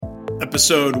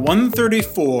Episode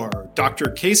 134, Dr.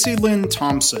 Kasey Lynn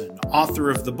Thompson,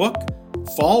 author of the book,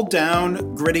 Fall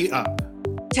Down, Gritty Up.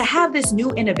 To have this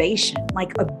new innovation,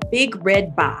 like a big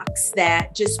red box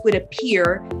that just would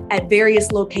appear at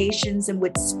various locations and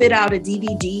would spit out a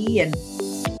DVD and...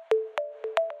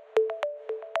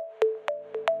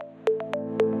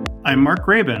 I'm Mark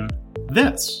Graban.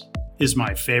 This is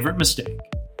My Favorite Mistake.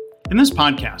 In this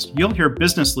podcast, you'll hear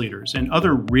business leaders and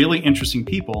other really interesting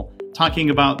people talking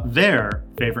about their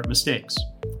favorite mistakes.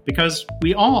 Because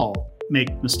we all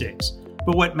make mistakes,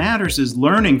 but what matters is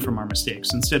learning from our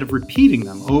mistakes instead of repeating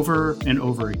them over and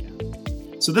over again.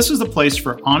 So this is the place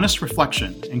for honest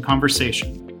reflection and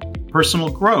conversation, personal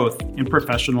growth, and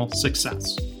professional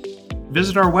success.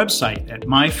 Visit our website at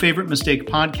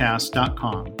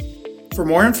myfavoritemistakepodcast.com. For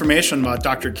more information about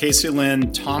Dr. Kasey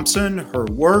Lynn Thompson, her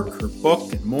work, her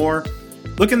book, and more,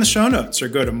 look in the show notes or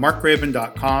go to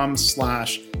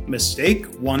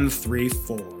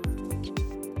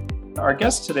markgraban.com/mistake134. Our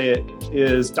guest today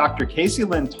is Dr. Kasey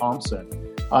Lynn Thompson.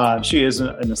 She is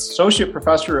an associate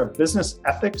professor of business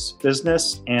ethics,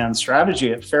 business, and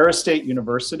strategy at Ferris State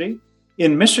University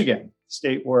in Michigan,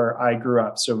 state where I grew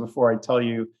up. So before I tell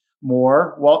you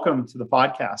more, welcome to the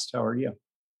podcast. How are you?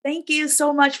 Thank you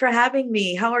so much for having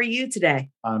me. How are you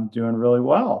today? I'm doing really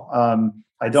well.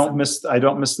 I don't miss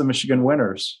the Michigan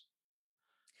winters.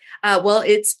 Well,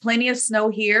 it's plenty of snow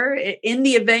here. In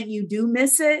the event you do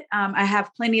miss it, I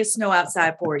have plenty of snow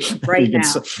outside for you right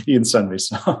now. You can send me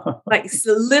some.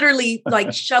 Literally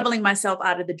shoveling myself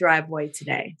out of the driveway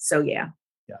today. So yeah.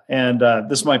 Yeah, and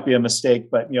this might be a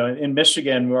mistake, but in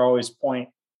Michigan, we always point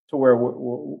to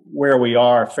where we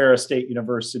are. Ferris State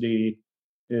University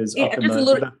is up in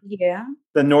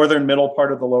the northern middle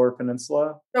part of the Lower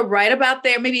Peninsula. So right about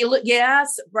there, maybe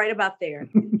right about there.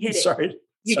 Hit it. Sorry,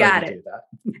 got it.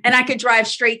 And I could drive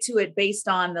straight to it based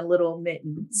on the little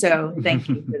mitten. So thank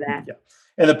you for that. Yeah.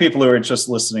 And the people who are just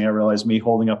listening, I realize me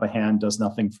holding up a hand does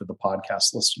nothing for the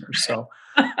podcast listeners. So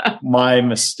my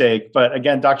mistake. But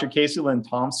again, Dr. Kasey Lynn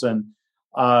Thompson,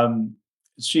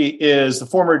 she is the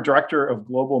former director of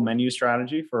global menu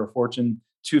strategy for a Fortune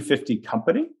 250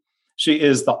 company. She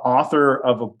is the author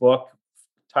of a book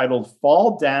titled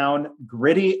Fall Down,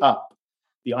 Gritty Up,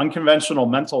 the unconventional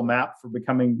mental map for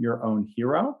becoming your own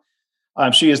hero.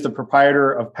 She is the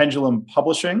proprietor of Pendulum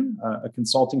Publishing, a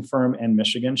consulting firm in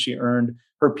Michigan. She earned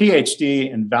her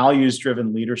PhD in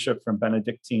values-driven leadership from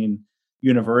Benedictine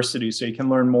University. So you can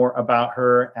learn more about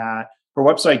her at her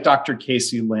website,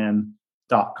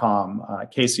 drkaseylynn.com.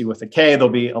 Kasey with a K. There'll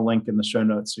be a link in the show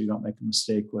notes so you don't make a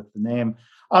mistake with the name.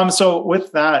 So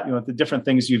with that, the different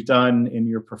things you've done in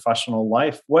your professional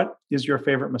life, what is your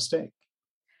favorite mistake?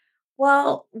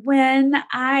 Well, when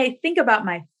I think about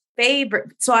my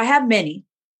favorite, so I have many,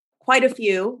 quite a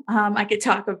few I could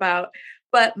talk about,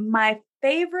 but my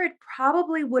favorite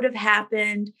probably would have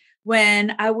happened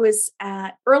when I was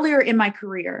earlier in my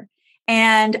career.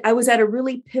 And I was at a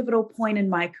really pivotal point in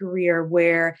my career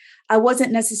where I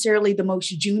wasn't necessarily the most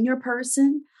junior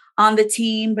person on the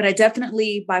team, but I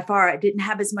definitely, by far, I didn't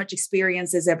have as much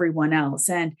experience as everyone else.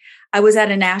 And I was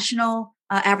at a national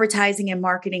advertising and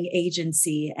marketing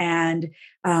agency, and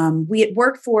we had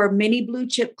worked for many blue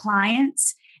chip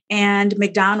clients, and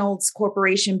McDonald's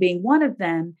Corporation being one of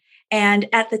them. And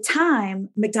at the time,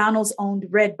 McDonald's owned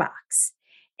Redbox,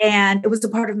 and it was a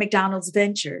part of McDonald's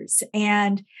Ventures.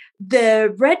 And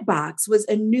the Redbox was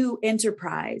a new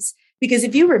enterprise because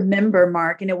if you remember,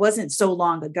 Mark, and it wasn't so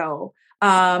long ago,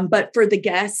 but for the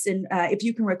guests, and if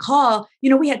you can recall,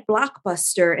 we had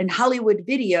Blockbuster and Hollywood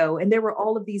Video, and there were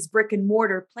all of these brick and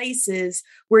mortar places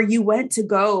where you went to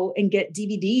go and get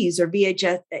DVDs or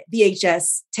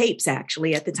VHS tapes,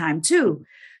 actually, at the time, too.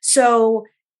 So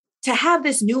to have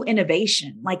this new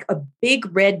innovation, like a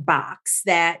big red box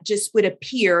that just would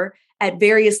appear at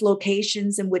various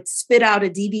locations and would spit out a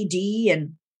DVD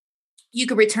and you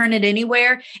could return it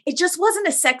anywhere, it just wasn't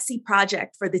a sexy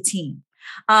project for the team.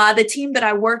 The team that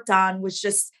I worked on was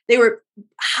they were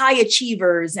high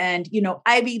achievers and,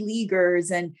 Ivy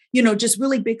Leaguers and, just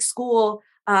really big school,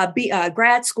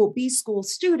 grad school, B school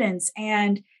students.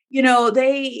 And,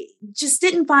 they just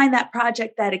didn't find that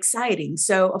project that exciting.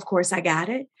 So of course I got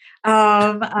it,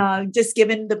 just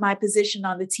given my position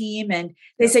on the team. And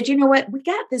they said, you know what, we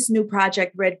got this new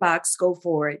project, Redbox, go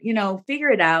for it, figure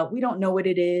it out. We don't know what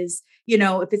it is.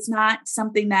 If it's not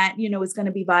something that, is going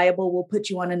to be viable, we'll put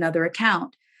you on another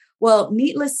account. Well,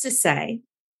 needless to say,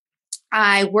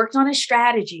 I worked on a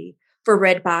strategy for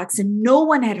Redbox, and no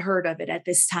one had heard of it at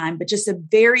this time, but just a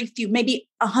very few, maybe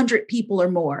 100 people or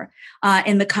more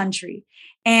in the country.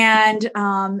 And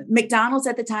McDonald's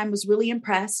at the time was really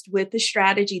impressed with the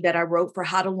strategy that I wrote for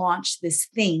how to launch this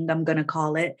thing, I'm going to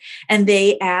call it. And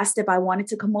they asked if I wanted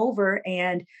to come over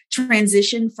and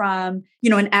transition from,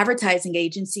 an advertising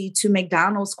agency to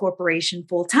McDonald's Corporation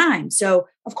full time. So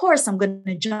of course, I'm going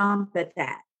to jump at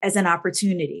that as an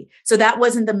opportunity. So that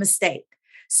wasn't the mistake.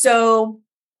 So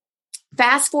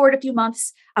fast forward a few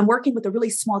months, I'm working with a really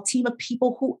small team of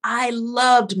people who I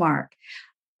loved, Mark.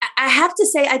 I have to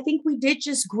say, I think we did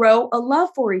just grow a love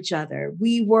for each other.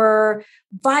 We were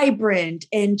vibrant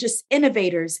and just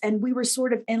innovators. And we were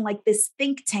sort of in like this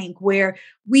think tank where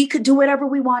we could do whatever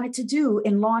we wanted to do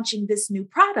in launching this new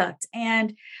product.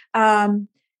 And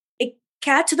it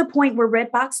got to the point where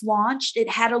Redbox launched. It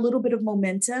had a little bit of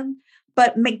momentum,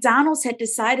 but McDonald's had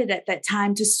decided at that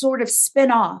time to sort of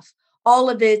spin off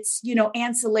all of its,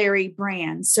 ancillary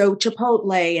brands. So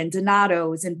Chipotle and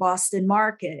Donato's and Boston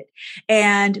Market,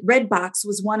 and Redbox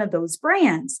was one of those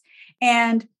brands.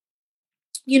 And,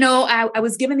 I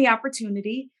was given the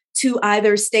opportunity to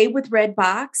either stay with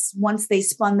Redbox once they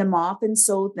spun them off and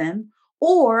sold them,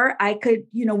 or I could,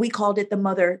 we called it the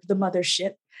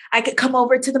mothership. I could come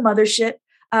over to the mothership,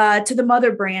 to the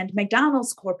mother brand,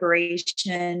 McDonald's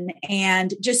Corporation,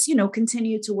 and just,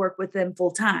 continue to work with them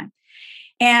full time.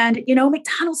 And,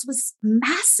 McDonald's was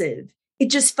massive. It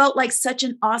just felt like such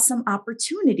an awesome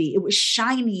opportunity. It was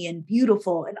shiny and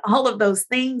beautiful and all of those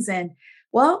things. And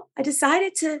well, I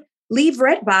decided to leave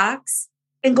Redbox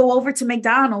and go over to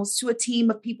McDonald's, to a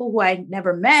team of people who I'd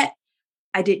never met.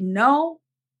 I didn't know,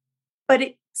 but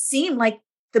it seemed like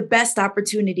the best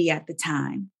opportunity at the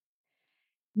time.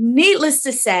 Needless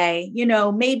to say,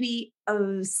 maybe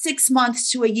 6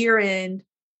 months to a year in,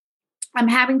 I'm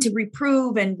having to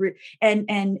reprove and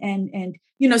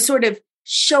sort of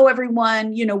show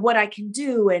everyone, what I can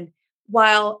do. And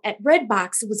while at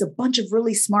Redbox, it was a bunch of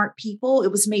really smart people.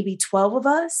 It was maybe 12 of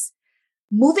us.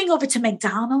 Moving over to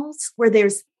McDonald's, where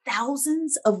there's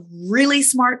thousands of really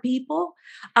smart people,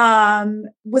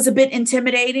 was a bit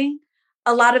intimidating.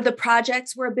 A lot of the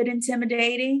projects were a bit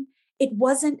intimidating. It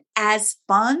wasn't as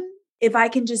fun, if I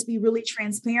can just be really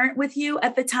transparent with you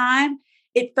at the time.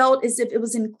 It felt as if it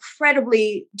was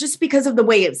incredibly, just because of the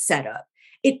way it's set up,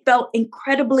 it felt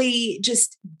incredibly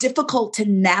just difficult to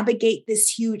navigate this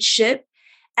huge ship.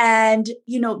 And,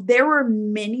 there were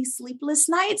many sleepless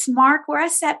nights, Mark, where I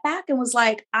sat back and was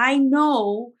like, I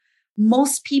know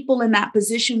most people in that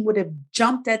position would have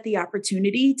jumped at the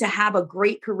opportunity to have a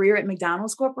great career at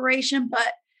McDonald's Corporation,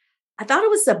 but I thought it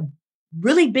was a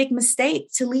really big mistake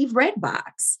to leave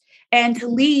Redbox and to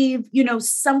leave,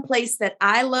 someplace that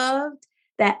I loved,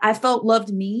 that I felt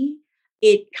loved me.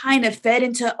 It kind of fed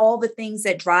into all the things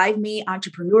that drive me,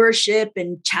 entrepreneurship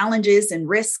and challenges and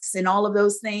risks and all of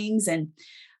those things, and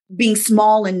being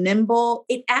small and nimble.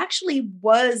 It actually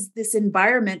was this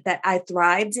environment that I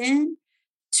thrived in.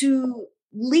 To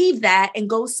leave that and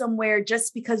go somewhere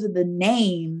just because of the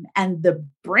name and the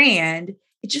brand,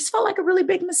 it just felt like a really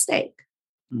big mistake.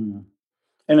 Mm.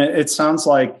 And it sounds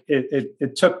like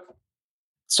it took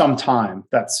some time,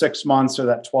 that 6 months or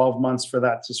that 12 months, for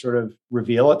that to sort of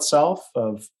reveal itself,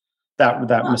 of that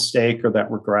mistake or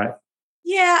that regret.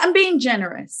 Yeah, I'm being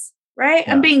generous, right?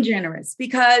 Yeah. I'm being generous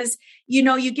because,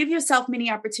 you give yourself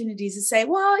many opportunities to say,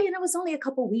 well, it was only a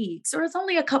couple of weeks or it's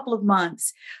only a couple of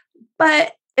months.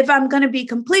 But if I'm going to be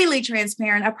completely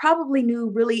transparent, I probably knew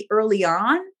really early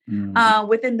on,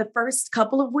 within the first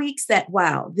couple of weeks, that,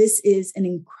 wow, this is an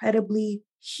incredibly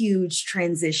huge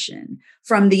transition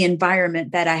from the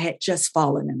environment that I had just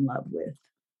fallen in love with.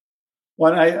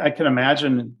 Well, I can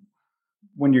imagine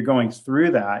when you're going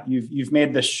through that, you've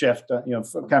made this shift,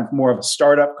 from kind of more of a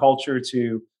startup culture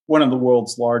to one of the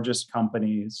world's largest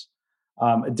companies,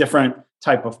 a different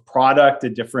type of product, a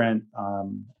different,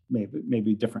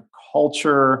 maybe different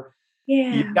culture.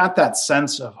 Yeah. You've got that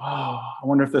sense of, I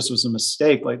wonder if this was a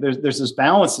mistake. Like there's this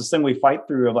balance, this thing we fight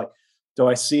through of like, do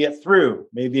I see it through?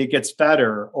 Maybe it gets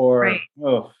better, or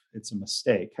right. It's a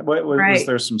mistake. Was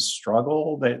there some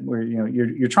struggle that where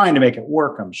you're trying to make it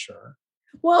work? I'm sure.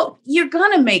 Well, you're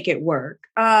going to make it work.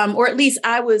 Or at least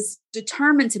I was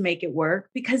determined to make it work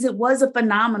because it was a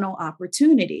phenomenal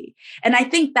opportunity. And I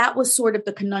think that was sort of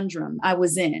the conundrum I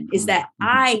was in, is that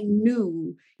I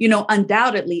knew,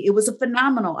 undoubtedly it was a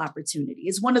phenomenal opportunity.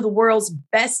 It's one of the world's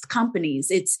best companies.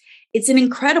 It's an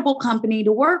incredible company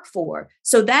to work for.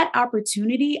 So that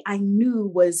opportunity I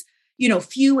knew was,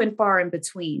 few and far in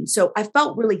between. So I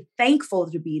felt really thankful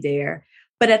to be there.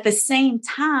 But at the same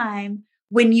time,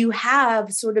 when you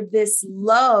have sort of this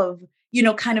love,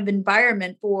 kind of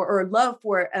environment or love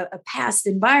for a past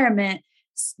environment,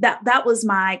 that was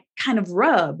my kind of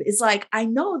rub. It's like, I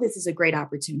know this is a great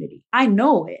opportunity. I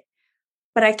know it,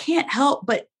 but I can't help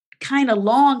but kind of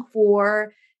long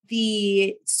for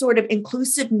the sort of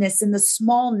inclusiveness and the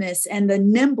smallness and the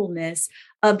nimbleness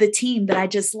of the team that I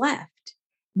just left,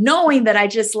 knowing that I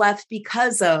just left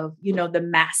because of, the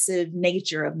massive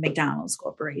nature of McDonald's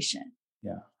Corporation.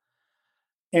 Yeah.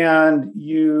 And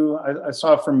I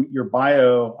saw from your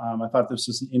bio, I thought this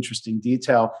was an interesting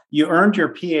detail. You earned your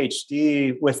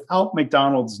PhD without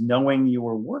McDonald's knowing you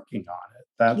were working on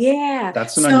it.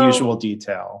 That's an unusual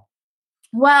detail.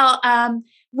 Well,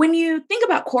 when you think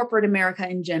about corporate America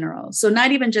in general, so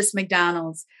not even just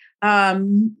McDonald's,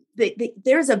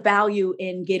 there's a value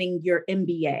in getting your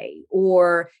MBA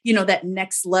or, that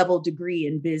next level degree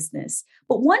in business.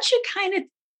 But once you kind of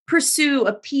pursue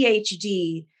a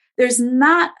PhD, there's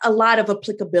not a lot of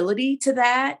applicability to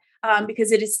that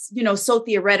because it is, so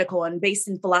theoretical and based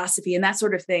in philosophy and that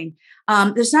sort of thing.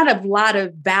 There's not a lot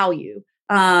of value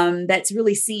that's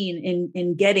really seen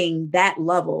in getting that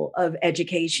level of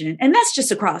education. And that's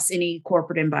just across any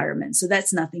corporate environment. So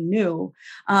that's nothing new.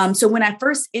 So when I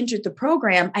first entered the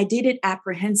program, I did it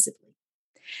apprehensively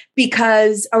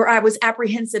I was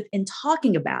apprehensive in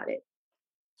talking about it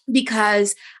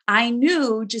because I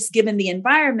knew, just given the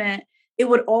environment, it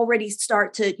would already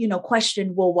start to,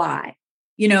 question, well, why?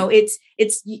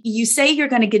 It's you say you're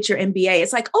going to get your MBA.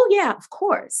 It's like, oh yeah, of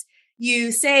course.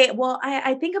 You say, well,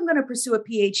 I think I'm going to pursue a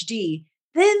PhD.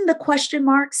 Then the question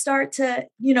marks start to,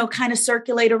 kind of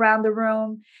circulate around the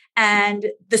room and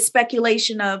the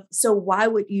speculation of, so why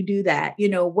would you do that?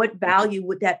 What value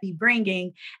would that be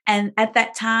bringing? And at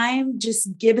that time,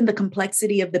 just given the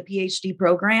complexity of the PhD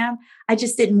program, I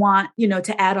just didn't want,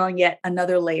 to add on yet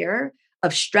another layer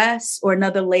of stress or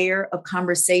another layer of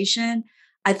conversation.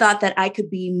 I thought that I could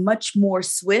be much more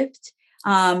swift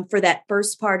for that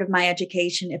first part of my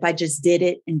education if I just did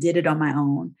it on my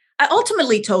own. I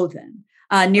ultimately told them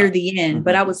near the end,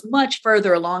 but I was much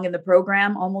further along in the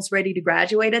program, almost ready to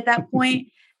graduate at that point.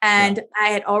 And I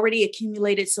had already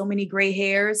accumulated so many gray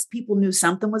hairs. People knew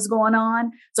something was going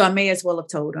on. So I may as well have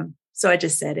told them. So I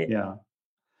just said it. Yeah.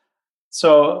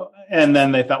 So, and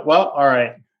then they thought, well, all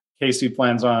right, Kasey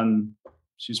plans on,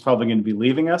 she's probably going to be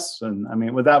leaving us. And I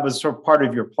mean, that was sort of part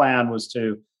of your plan, was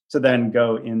to then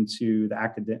go into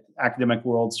the academic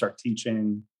world, start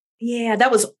teaching. Yeah, that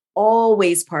was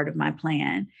always part of my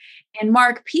plan. And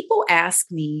Mark, people ask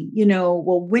me,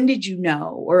 well, when did you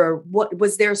know? Or what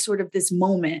was there sort of this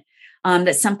moment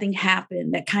that something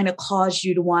happened that kind of caused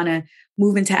you to want to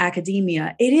move into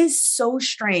academia? It is so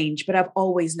strange, but I've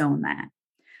always known that.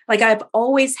 Like I've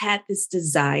always had this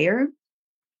desire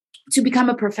to become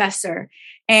a professor.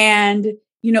 And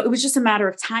it was just a matter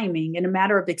of timing and a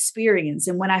matter of experience.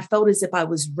 And when I felt as if I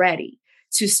was ready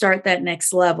to start that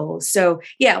next level. So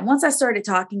yeah, once I started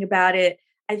talking about it,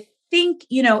 I think,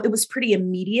 it was pretty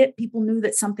immediate. People knew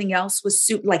that something else was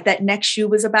like that next shoe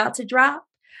was about to drop.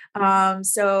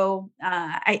 So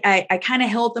I kind of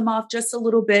held them off just a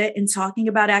little bit in talking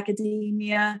about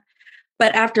academia.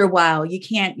 But after a while, you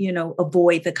can't,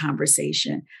 avoid the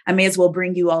conversation. I may as well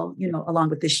bring you all, along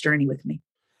with this journey with me.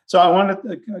 So I wanted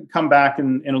to come back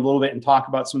in a little bit and talk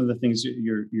about some of the things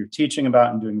you're teaching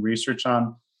about and doing research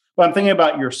on. But I'm thinking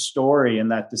about your story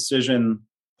and that decision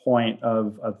point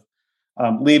of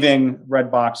leaving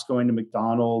Redbox, going to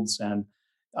McDonald's, and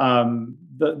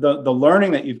the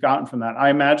learning that you've gotten from that. I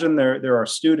imagine there are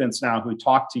students now who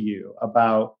talk to you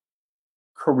about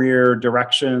career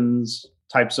directions,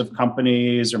 types of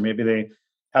companies, or maybe they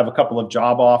have a couple of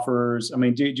job offers. I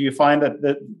mean, do you find that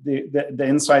the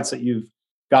insights that you've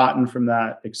gotten from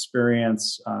that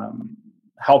experience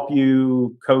help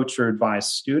you coach or advise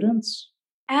students?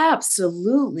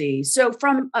 Absolutely. So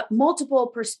from multiple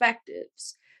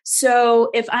perspectives. So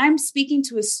if I'm speaking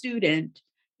to a student,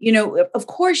 of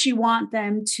course you want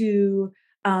them to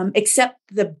accept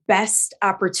the best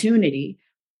opportunity,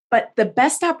 but the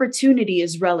best opportunity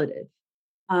is relative.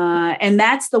 And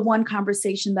that's the one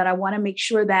conversation that I want to make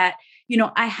sure that,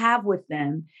 I have with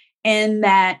them. And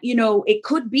that, it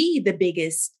could be the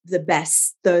biggest, the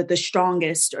best, the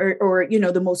strongest, or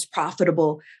the most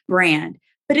profitable brand.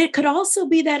 But it could also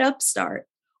be that upstart,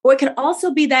 or it could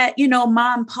also be that, mom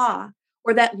and pa,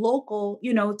 or that local,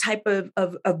 type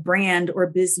of brand or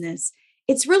business.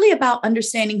 It's really about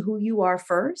understanding who you are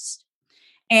first.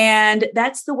 And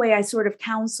that's the way I sort of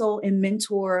counsel and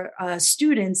mentor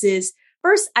students is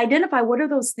first, identify what are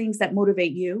those things that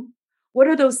motivate you? What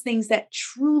are those things that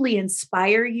truly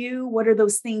inspire you? What are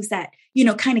those things that,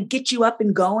 kind of get you up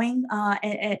and going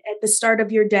at the start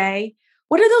of your day?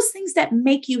 What are those things that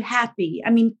make you happy? I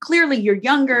mean, clearly you're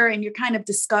younger and you're kind of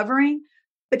discovering,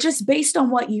 but just based on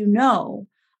what you know,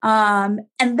 and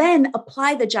then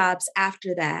apply the jobs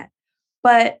after that.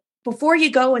 But before you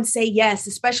go and say yes,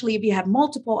 especially if you have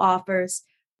multiple offers,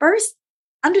 first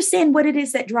understand what it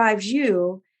is that drives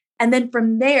you. And then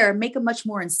from there, make a much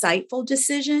more insightful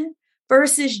decision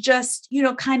versus just,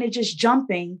 kind of just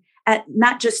jumping at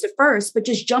not just the first, but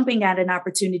just jumping at an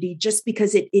opportunity just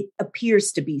because it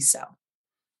appears to be so.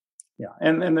 Yeah.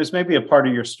 And there's maybe a part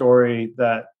of your story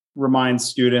that reminds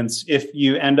students, if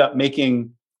you end up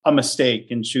making a mistake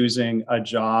in choosing a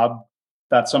job,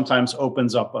 that sometimes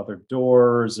opens up other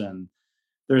doors, and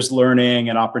there's learning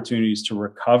and opportunities to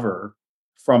recover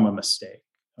from a mistake.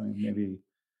 I mean, maybe.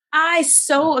 I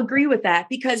so agree with that,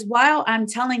 because while I'm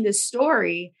telling this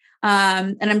story,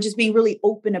 and I'm just being really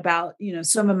open about,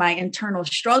 some of my internal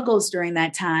struggles during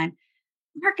that time,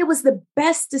 Mark, it was the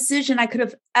best decision I could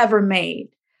have ever made.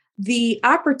 The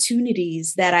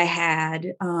opportunities that I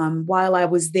had while I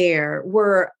was there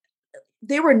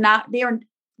they're not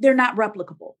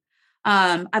replicable.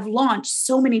 I've launched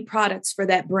so many products for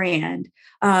that brand,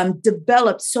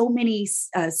 developed so many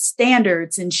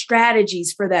standards and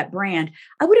strategies for that brand.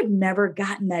 I would have never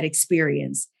gotten that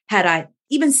experience had I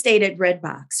even stayed at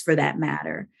Redbox, for that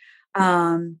matter.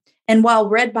 And while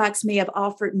Redbox may have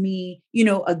offered me,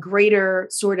 a greater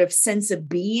sort of sense of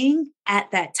being at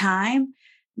that time,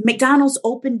 McDonald's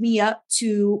opened me up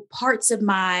to parts of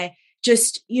my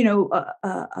just,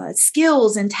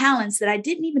 skills and talents that I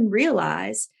didn't even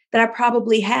realize that I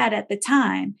probably had at the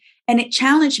time. And it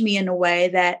challenged me in a way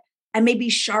that I may be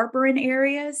sharper in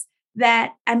areas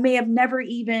that I may have never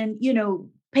even,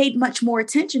 paid much more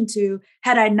attention to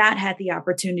had I not had the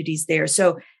opportunities there.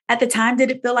 So at the time,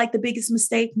 did it feel like the biggest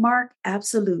mistake, Mark?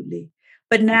 Absolutely.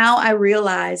 But now I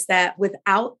realize that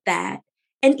without that,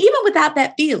 and even without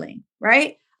that feeling,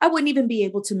 right, I wouldn't even be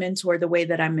able to mentor the way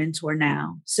that I mentor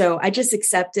now. So I just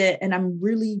accept it. And I'm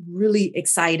really, really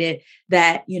excited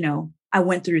that, I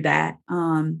went through that.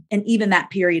 And even that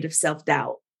period of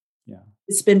self-doubt. Yeah.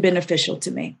 It's been beneficial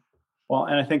to me. Well,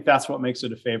 and I think that's what makes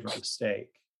it a favorite mistake.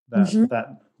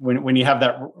 That when you have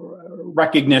that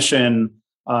recognition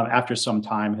after some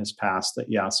time has passed,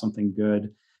 that something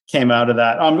good came out of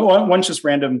that. One just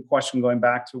random question going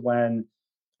back to when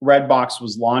Redbox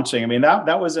was launching. I mean,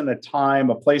 that was in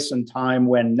a place and time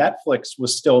when Netflix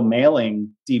was still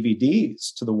mailing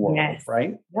DVDs to the world, yes.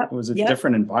 Right? Yep. It was a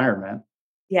different environment.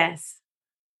 Yes.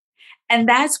 And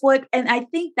I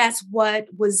think that's what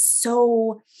was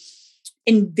so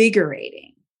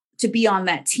invigorating to be on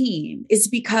that team, is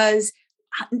because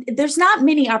there's not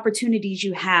many opportunities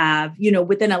you have,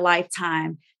 within a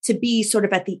lifetime to be sort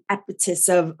of at the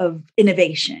epicenter of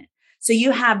innovation. So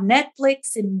you have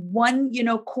Netflix in one,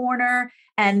 corner,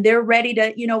 and they're ready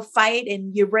to, fight,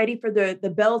 and you're ready for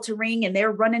the bell to ring, and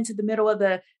they're running to the middle of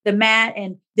the mat,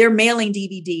 and they're mailing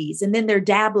DVDs, and then they're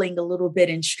dabbling a little bit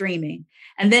in streaming.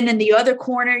 And then in the other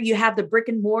corner, you have the brick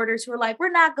and mortars who are like, we're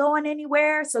not going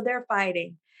anywhere. So they're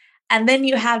fighting. And then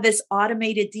you have this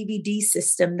automated DVD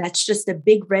system that's just a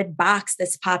big red box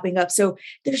that's popping up. So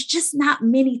there's just not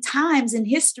many times in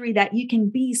history that you can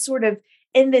be sort of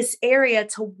in this area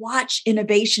to watch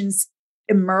innovations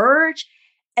emerge,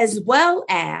 as well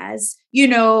as,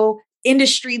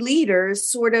 industry leaders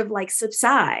sort of like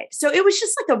subside. So it was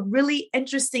just like a really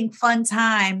interesting, fun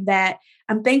time that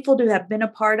I'm thankful to have been a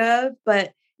part of.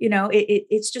 But,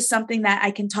 it's just something that I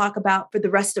can talk about for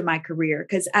the rest of my career,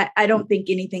 because I don't think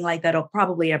anything like that will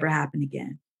probably ever happen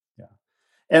again. Yeah.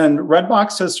 And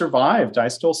Redbox has survived. I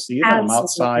still see them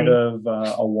outside of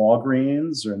a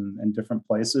Walgreens and different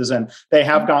places, and they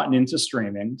have gotten into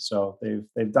streaming. So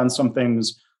they've done some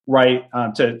things right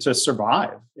to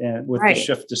survive, and with the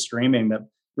shift to streaming that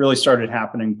really started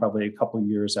happening probably a couple of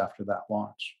years after that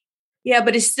launch. Yeah,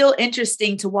 but it's still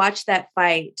interesting to watch that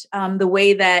fight. The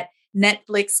way that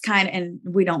Netflix kind of, and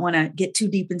we don't want to get too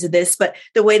deep into this, but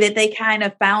the way that they kind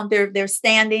of found their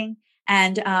standing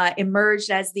and emerged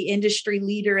as the industry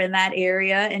leader in that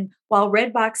area. And while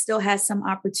Redbox still has some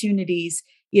opportunities,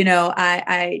 you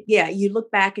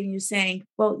look back and you're saying,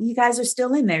 well, you guys are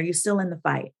still in there. You're still in the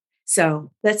fight.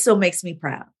 So that still makes me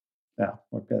proud. Yeah,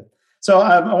 we're good. So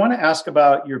I want to ask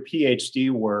about your PhD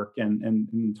work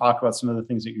and talk about some of the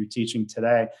things that you're teaching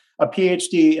today. A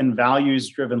PhD in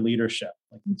values-driven leadership.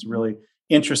 It's a really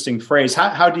interesting phrase.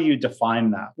 How do you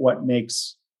define that? What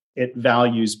makes it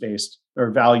values-based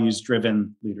or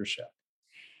values-driven leadership?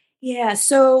 Yeah.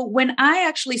 So when I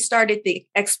actually started the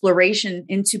exploration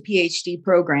into PhD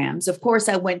programs, of course,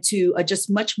 I went to a just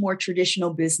much more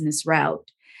traditional business route.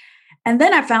 And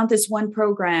then I found this one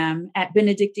program at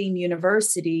Benedictine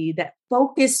University that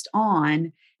focused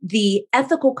on the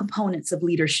ethical components of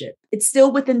leadership. It's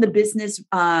still within the business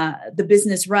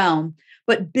realm,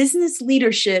 but business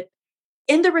leadership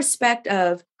in the respect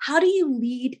of how do you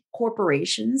lead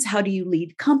corporations? How do you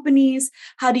lead companies?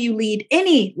 How do you lead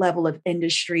any level of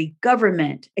industry,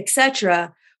 government,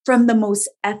 etc., from the most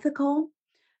ethical,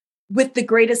 with the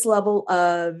greatest level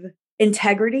of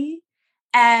integrity,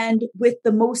 and with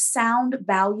the most sound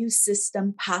value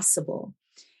system possible?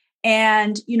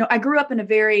 And, I grew up in a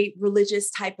very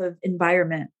religious type of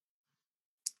environment.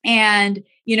 And,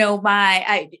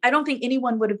 I don't think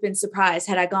anyone would have been surprised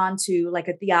had I gone to like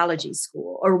a theology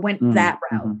school or went that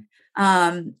route.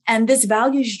 And this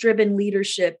values driven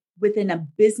leadership within a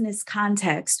business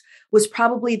context was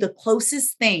probably the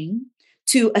closest thing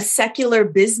to a secular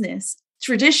business,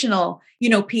 traditional,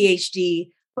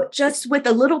 PhD, but just with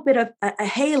a little bit of a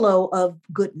halo of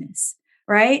goodness.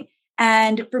 Right.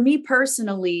 And for me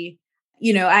personally,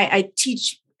 I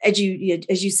teach, as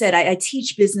you said, I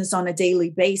teach business on a daily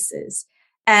basis.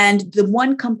 And the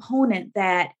one component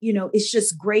that, is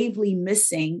just gravely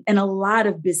missing in a lot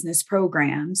of business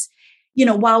programs,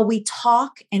 while we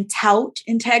talk and tout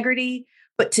integrity,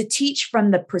 but to teach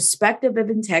from the perspective of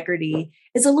integrity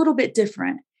is a little bit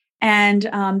different. And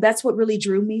that's what really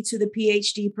drew me to the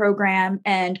PhD program.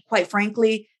 And quite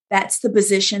frankly, that's the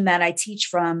position that I teach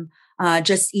from,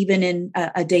 just even in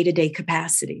a day-to-day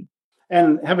capacity.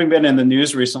 And having been in the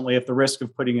news recently, at the risk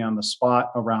of putting you on the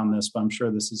spot around this, but I'm sure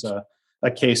this is a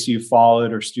case you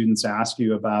followed or students ask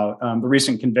you about, the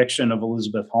recent conviction of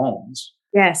Elizabeth Holmes.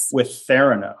 Yes. With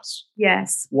Theranos.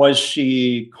 Yes. Was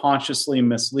she consciously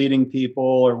misleading people,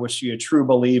 or was she a true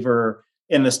believer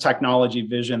in this technology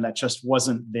vision that just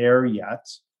wasn't there yet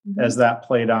as that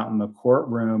played out in the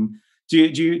courtroom? Do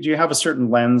you have a certain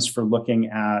lens for looking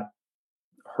at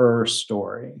her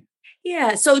story?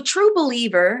 Yeah. So true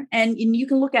believer, and you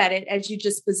can look at it as you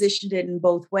just positioned it in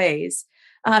both ways.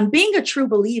 Being a true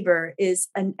believer is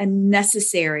a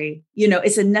necessary,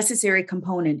 it's a necessary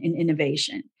component in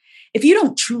innovation. If you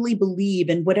don't truly believe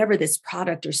in whatever this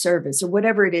product or service or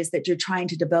whatever it is that you're trying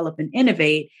to develop and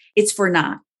innovate, it's for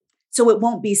naught. So it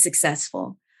won't be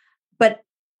successful. But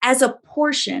as a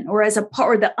portion or as a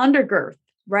part, or the undergirth,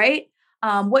 right?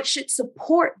 What should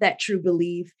support that true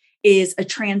belief is a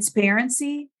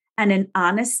transparency and an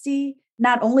honesty,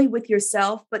 not only with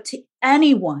yourself, but to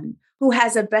anyone who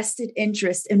has a vested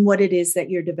interest in what it is that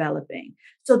you're developing.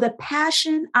 So the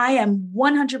passion, I am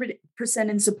 100%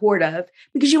 in support of,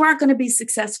 because you aren't going to be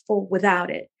successful without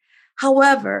it.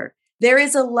 However, there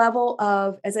is a level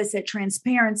of, as I said,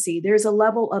 transparency. There's a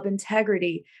level of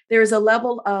integrity. There's a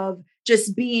level of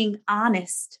just being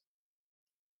honest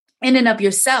in and of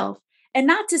yourself. And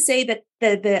not to say that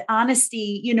the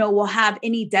honesty, will have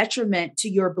any detriment to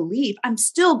your belief. I'm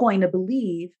still going to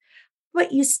believe,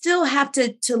 but you still have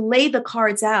to lay the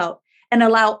cards out and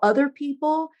allow other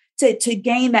people to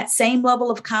gain that same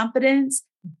level of confidence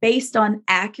based on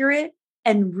accurate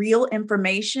and real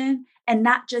information, and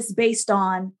not just based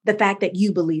on the fact that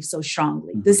you believe so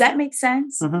strongly. Does that make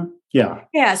sense? Yeah.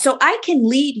 Yeah. So I can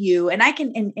lead you, and I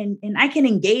can and I can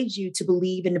engage you to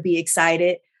believe and to be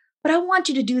excited, but I want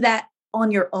you to do that on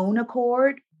your own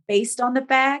accord, based on the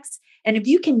facts. And if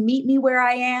you can meet me where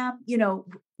I am,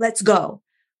 let's go.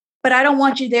 But I don't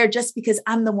want you there just because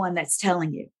I'm the one that's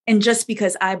telling you, and just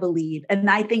because I believe. And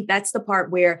I think that's the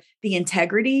part where the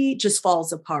integrity just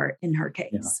falls apart in her case.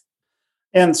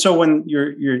 Yeah. And so when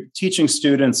you're teaching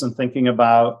students and thinking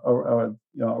about a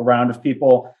round of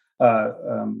people,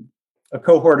 a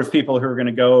cohort of people who are going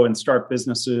to go and start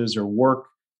businesses or work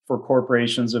for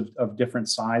corporations of different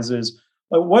sizes,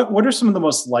 what are some of the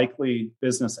most likely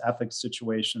business ethics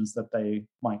situations that they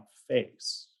might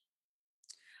face?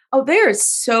 Oh, there are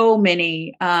so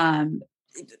many,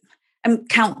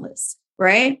 countless,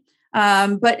 right?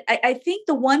 But I think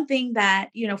the one thing that,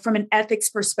 from an ethics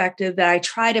perspective, that I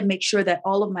try to make sure that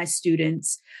all of my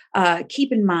students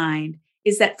keep in mind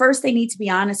is that first, they need to be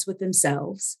honest with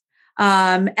themselves,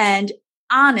 and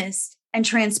honest and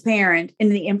transparent in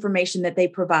the information that they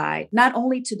provide, not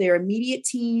only to their immediate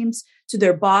teams, to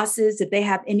their bosses, if they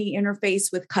have any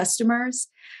interface with customers.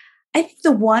 I think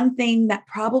the one thing that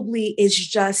probably is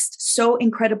just so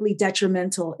incredibly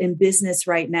detrimental in business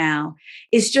right now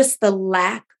is just the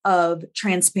lack of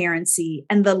transparency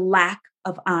and the lack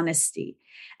of honesty.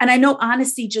 And I know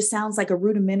honesty just sounds like a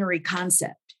rudimentary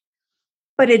concept,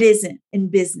 but it isn't in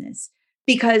business.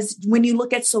 Because when you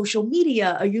look at social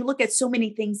media, or you look at so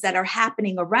many things that are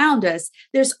happening around us,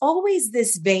 there's always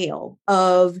this veil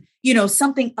of,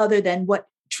 something other than what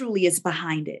truly is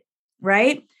behind it,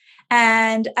 right?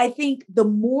 And I think the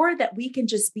more that we can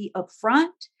just be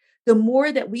upfront, the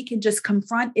more that we can just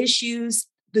confront issues,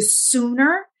 the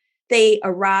sooner they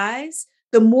arise,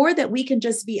 the more that we can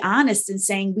just be honest in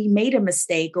saying we made a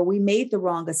mistake or we made the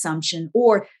wrong assumption,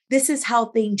 or this is how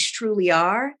things truly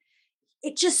are,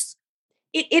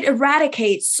 it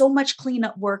eradicates so much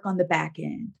cleanup work on the back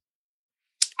end.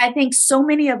 I think so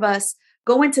many of us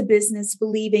go into business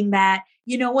believing that,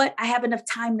 you know what, I have enough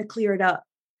time to clear it up.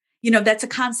 That's a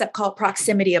concept called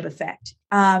proximity of effect,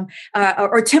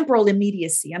 or temporal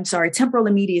immediacy. Temporal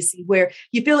immediacy, where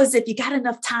you feel as if you got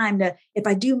enough time to, if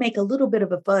I do make a little bit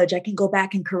of a fudge, I can go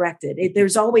back and correct it.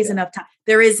 There's always enough time.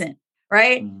 There isn't,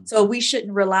 right? Mm-hmm. So we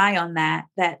shouldn't rely on that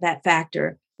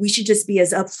factor. We should just be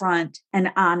as upfront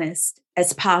and honest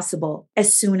as possible,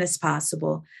 as soon as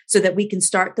possible, so that we can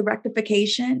start the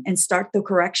rectification and start the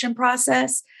correction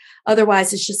process.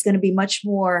 Otherwise, it's just going to be much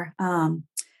more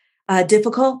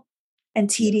difficult and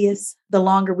tedious the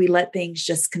longer we let things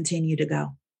just continue to go.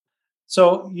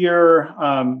 So your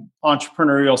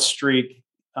entrepreneurial streak,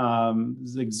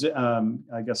 is,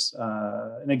 I guess,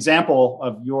 an example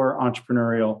of your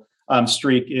entrepreneurial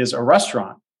streak is a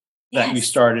restaurant that you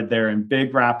started there in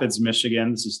Big Rapids,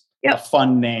 Michigan. This is a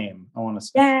fun name. I want to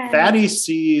say Fatty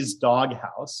C's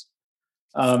Doghouse.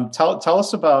 Tell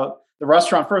us about the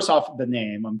restaurant. First off, the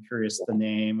name. I'm curious the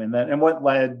name, and what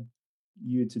led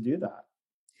you to do that.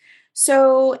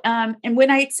 So, and when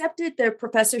I accepted the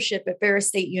professorship at Ferris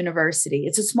State University,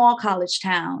 it's a small college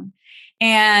town.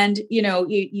 And,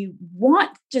 you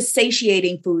want just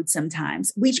satiating food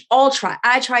sometimes. We all try.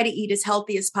 I try to eat as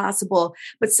healthy as possible,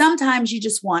 but sometimes you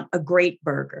just want a great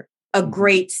burger, a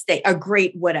great steak, a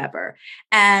great whatever.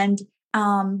 And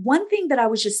one thing that I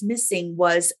was just missing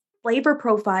was flavor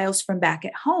profiles from back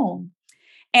at home.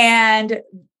 And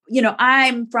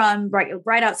I'm from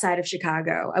right outside of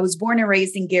Chicago. I was born and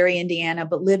raised in Gary, Indiana,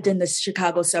 but lived in the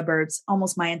Chicago suburbs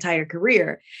almost my entire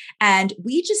career. And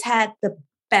we just had the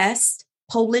best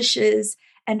Polishes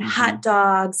and hot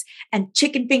dogs and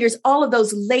chicken fingers, all of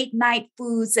those late night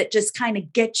foods that just kind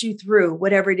of get you through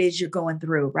whatever it is you're going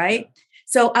through, right? Yeah.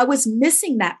 So I was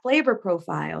missing that flavor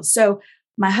profile. So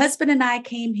my husband and I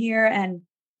came here, and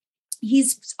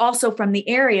he's also from the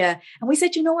area. And we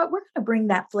said, you know what, we're going to bring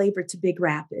that flavor to Big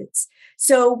Rapids.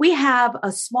 So we have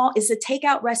it's a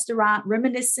takeout restaurant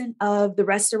reminiscent of the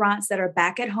restaurants that are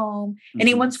back at home.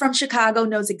 Anyone's from Chicago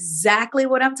knows exactly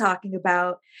what I'm talking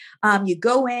about. You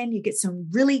go in, you get some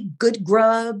really good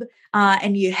grub,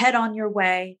 and you head on your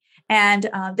way. And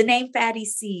the name Fatty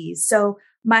C's. So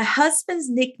my husband's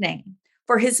nickname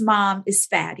for his mom is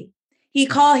Fatty. He's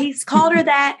called her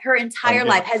that her entire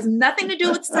life. Has nothing to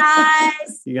do with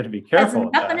size. You got to be careful.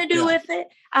 Has nothing to do with it.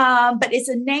 But it's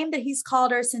a name that he's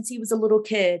called her since he was a little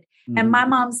kid. And my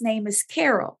mom's name is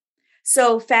Carol.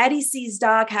 So Fatty C's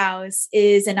Doghouse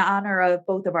is in honor of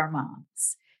both of our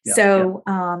moms.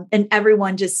 And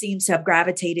everyone just seems to have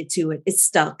gravitated to it. It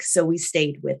stuck. So we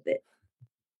stayed with it.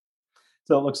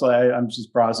 So it looks like I'm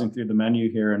just browsing through the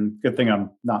menu here, and good thing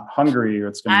I'm not hungry, or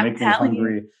it's going to make me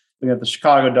hungry. We got the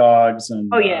Chicago dogs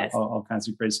and all kinds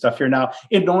of great stuff here. Now,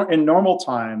 in normal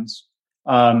times,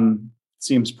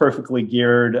 seems perfectly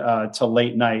geared to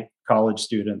late night college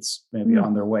students, maybe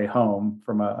on their way home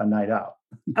from a night out.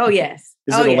 Oh, yes.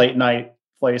 Is it a late night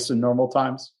place in normal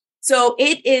times? So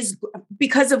it is,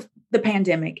 because of the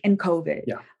pandemic and COVID.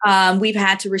 Yeah. We've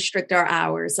had to restrict our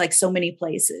hours like so many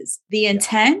places. The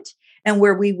intent and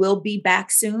where we will be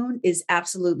back soon is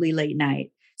absolutely late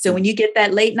night. So when you get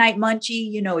that late night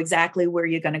munchie, you know exactly where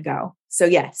you're going to go. So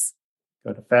yes.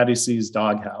 Go to Fatty C's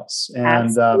Doghouse.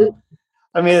 And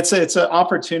it's an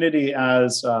opportunity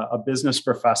as a business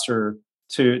professor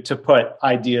to put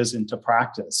ideas into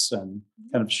practice and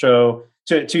kind of show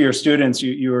to your students.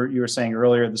 You were saying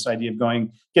earlier, this idea of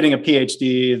getting a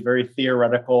PhD is very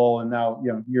theoretical. And now,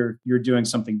 you're doing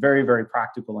something very, very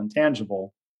practical and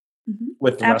tangible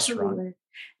with the restaurant.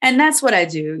 And that's what I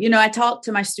do. I talk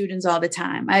to my students all the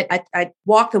time. I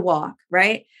walk the walk,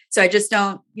 right? So I just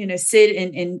don't, sit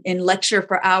and lecture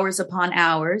for hours upon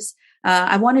hours.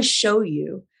 I want to show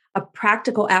you a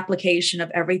practical application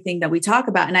of everything that we talk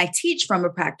about. And I teach from a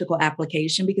practical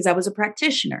application because I was a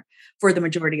practitioner for the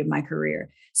majority of my career.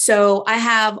 So I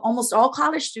have almost all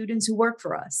college students who work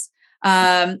for us.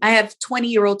 I have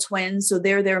 20-year-old twins, so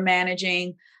they're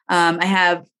managing. I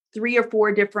have 3 or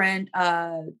 4 different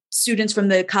students from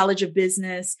the College of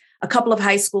Business, a couple of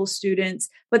high school students.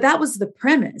 But that was the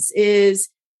premise, is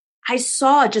I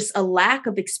saw just a lack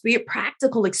of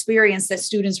practical experience that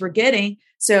students were getting.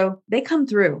 So they come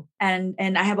through, and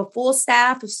I have a full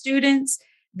staff of students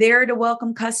there to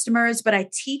welcome customers, but I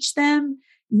teach them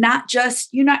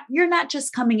you're not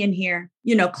just coming in here,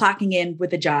 clocking in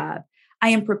with a job. I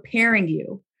am preparing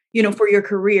you for your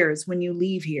careers when you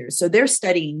leave here. So they're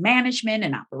studying management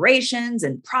and operations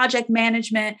and project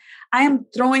management. I am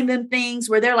throwing them things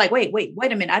where they're like, wait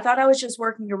a minute. I thought I was just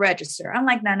working a register. I'm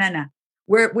like, no.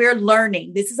 We're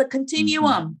learning. This is a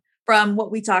continuum from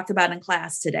what we talked about in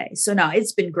class today. So no,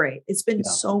 it's been great. It's been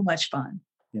so much fun.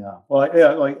 Yeah. Well, yeah,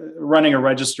 like running a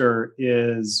register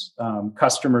is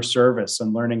customer service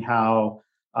and learning how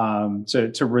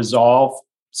to resolve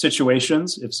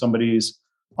situations. If somebody's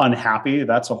unhappy,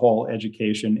 that's a whole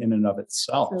education in and of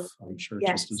itself. Absolutely. I'm sure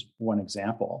just as one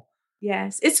example.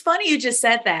 Yes. It's funny you just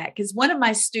said that because one of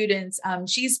my students,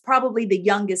 she's probably the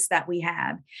youngest that we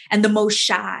have and the most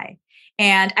shy.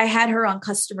 And I had her on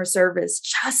customer service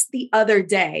just the other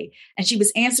day, and she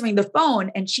was answering the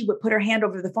phone and she would put her hand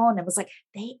over the phone and was like,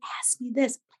 they asked me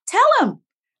this. Tell them,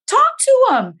 talk to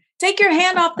them, take your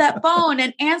hand off that phone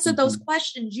and answer those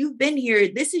questions. You've been here.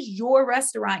 This is your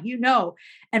restaurant,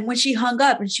 And when she hung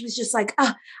up and she was just like,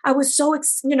 I was so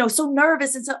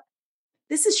nervous. And so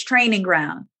this is training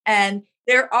ground. And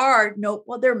there are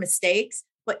there are mistakes,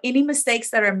 but any mistakes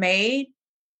that are made,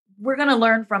 we're going to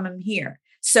learn from them here.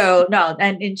 So no,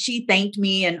 and she thanked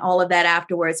me and all of that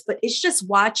afterwards, but it's just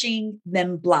watching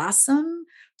them blossom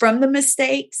from the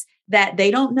mistakes that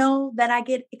they don't know that I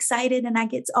get excited and I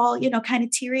get all, kind of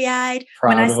teary eyed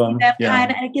when I see them kind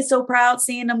of, I get so proud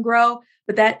seeing them grow,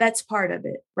 but that's part of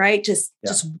it, right? Just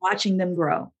watching them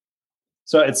grow.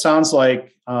 So it sounds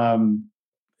like,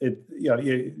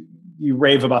 you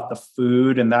rave about the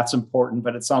food and that's important,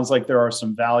 but it sounds like there are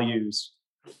some values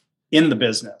in the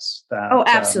business that,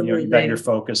 absolutely. That you're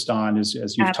focused on as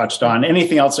you've touched on.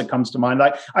 Anything else that comes to mind?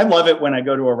 I love it when I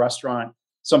go to a restaurant,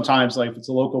 sometimes like if it's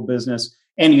a local business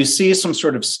and you see some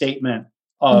sort of statement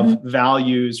of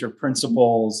values or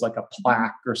principles, like a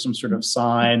plaque or some sort of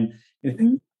sign.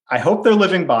 I hope they're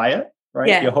living by it, right?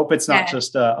 Yeah. You hope it's not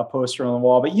just a poster on the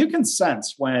wall, but you can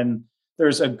sense when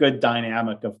there's a good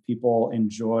dynamic of people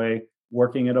enjoy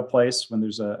working at a place, when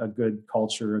there's a good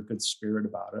culture, a good spirit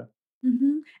about it.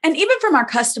 And even from our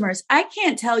customers, I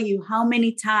can't tell you how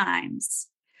many times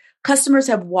customers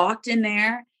have walked in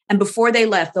there and before they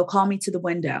left, they'll call me to the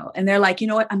window and they're like, you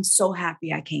know what? I'm so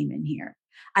happy I came in here.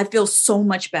 I feel so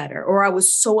much better, or I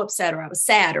was so upset, or I was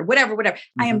sad, or whatever.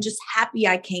 I am just happy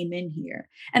I came in here.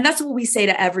 And that's what we say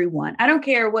to everyone. I don't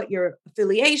care what your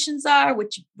affiliations are,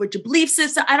 what your belief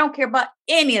system. I don't care about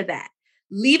any of that.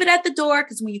 Leave it at the door,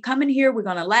 because when you come in here, we're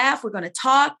going to laugh, we're going to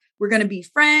talk, we're going to be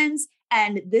friends.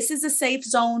 And this is a safe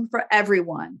zone for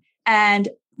everyone. And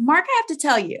Mark, I have to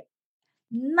tell you,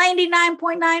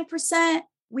 99.9%,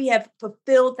 we have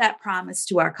fulfilled that promise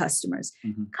to our customers.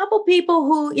 A couple people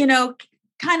who,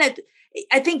 kind of,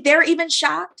 I think they're even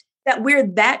shocked that we're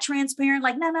that transparent.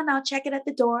 Like, no, check it at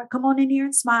the door. Come on in here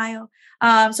and smile.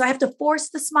 So I have to force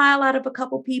the smile out of a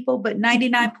couple people, but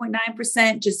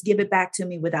 99.9% just give it back to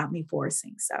me without me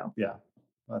forcing. So yeah,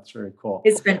 that's very cool.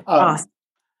 It's been awesome.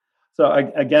 So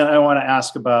again, I want to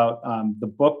ask about the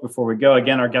book before we go.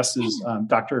 Again, our guest is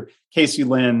Dr. Kasey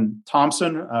Lynn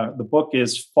Thompson. The book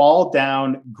is Fall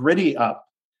Down, Gritty Up,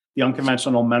 The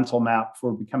Unconventional Mental Map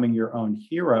for Becoming Your Own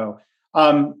Hero.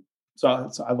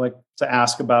 So I'd like to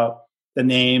ask about the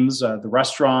names, the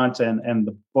restaurant and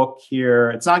the book here.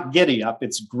 It's not Giddy Up,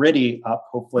 it's Gritty Up.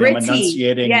 Hopefully I'm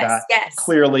enunciating that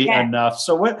clearly enough.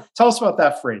 So tell us about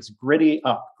that phrase, Gritty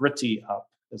Up.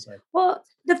 Well,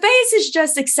 the phase is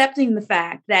just accepting the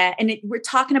fact that, and we're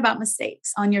talking about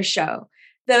mistakes on your show.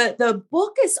 The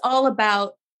book is all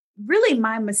about really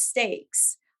my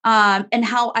mistakes and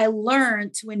how I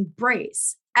learned to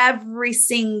embrace every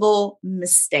single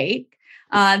mistake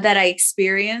that I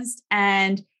experienced.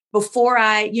 And before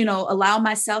I, allow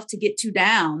myself to get too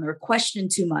down or question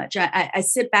too much, I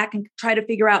sit back and try to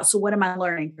figure out, so what am I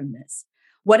learning from this?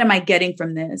 What am I getting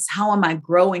from this? How am I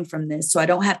growing from this? So I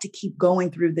don't have to keep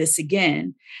going through this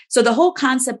again. So the whole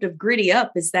concept of gritty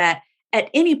up is that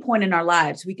at any point in our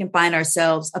lives, we can find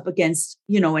ourselves up against,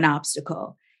 an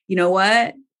obstacle. You know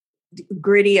what?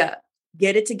 Gritty up,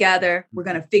 get it together. We're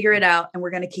going to figure it out and we're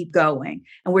going to keep going.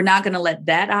 And we're not going to let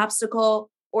that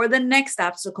obstacle or the next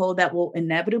obstacle that will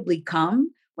inevitably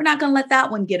come, we're not going to let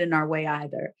that one get in our way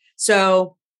either.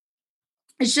 So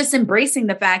it's just embracing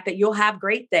the fact that you'll have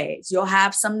great days. You'll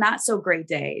have some not so great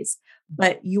days,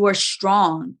 but you are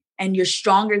strong and you're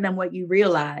stronger than what you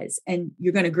realize. And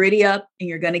you're going to gritty up and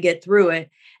you're going to get through it.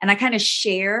 And I kind of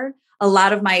share a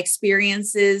lot of my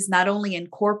experiences, not only in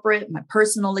corporate, my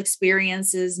personal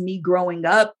experiences, me growing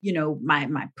up,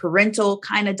 my parental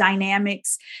kind of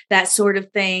dynamics, that sort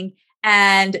of thing,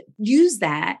 and use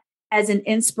that as an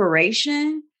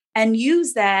inspiration and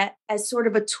use that as sort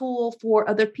of a tool for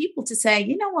other people to say,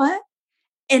 you know what?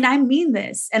 And I mean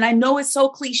this. And I know it's so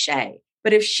cliche,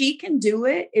 But if she can do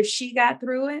it, if she got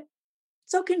through it,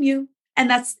 so can you. And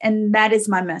that is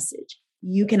my message.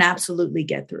 You can absolutely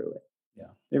get through it. Yeah.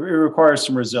 It requires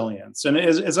some resilience. And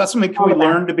is that something, can we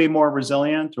learn to be more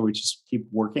resilient, or we just keep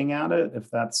working at it if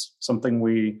that's something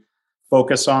we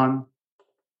focus on?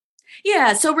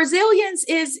 Yeah. So resilience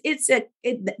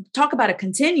talk about a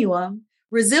continuum.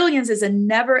 Resilience is a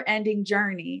never ending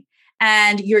journey,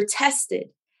 and you're tested,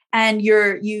 and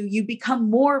you become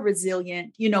more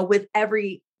resilient, with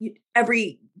every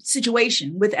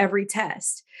situation, with every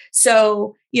test.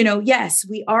 So, yes,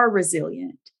 we are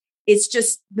resilient. It's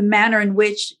just the manner in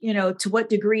which, to what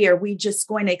degree are we just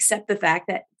going to accept the fact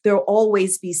that there'll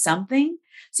always be something?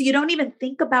 So you don't even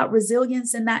think about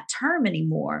resilience in that term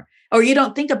anymore, or you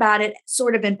don't think about it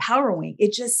sort of empowering.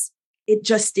 It just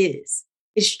is.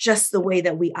 It's just the way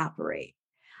that we operate.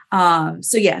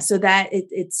 So that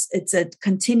it's a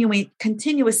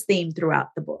continuous theme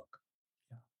throughout the book.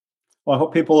 Well, I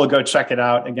hope people will go check it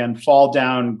out. Again, Fall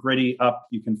Down, Gritty Up.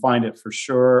 You can find it for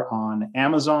sure on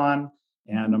Amazon,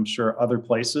 and I'm sure other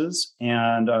places.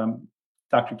 And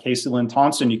Dr. Kasey Lynn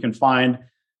Thompson, you can find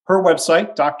her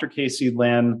website,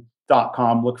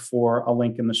 drkaseylynn.com. Look for a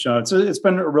link in the show notes. It's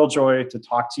been a real joy to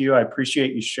talk to you. I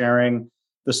appreciate you sharing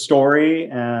the story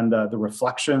and the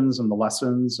reflections and the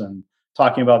lessons and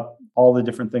talking about all the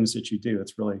different things that you do.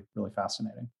 It's really, really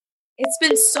fascinating. It's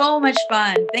been so much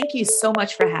fun. Thank you so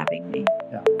much for having me.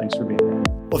 Yeah, thanks for being here.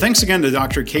 Well, thanks again to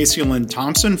Dr. Kasey Lynn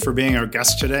Thompson for being our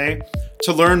guest today.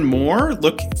 To learn more,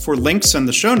 look for links in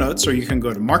the show notes, or you can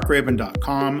go to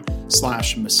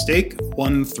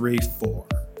markgraban.com/mistake134.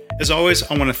 As always,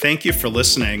 I want to thank you for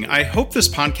listening. I hope this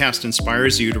podcast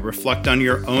inspires you to reflect on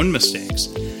your own mistakes,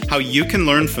 how you can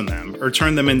learn from them or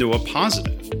turn them into a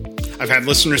positive. I've had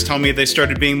listeners tell me they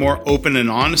started being more open and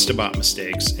honest about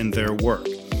mistakes in their work.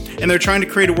 And they're trying to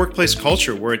create a workplace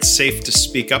culture where it's safe to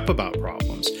speak up about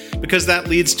problems, because that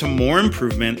leads to more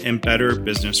improvement and better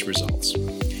business results.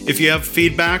 If you have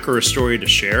feedback or a story to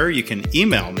share, you can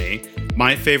email me,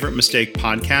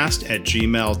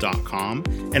 myfavoritemistakepodcast@gmail.com.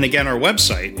 And again, our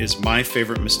website is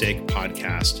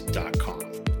myfavoritemistakepodcast.com.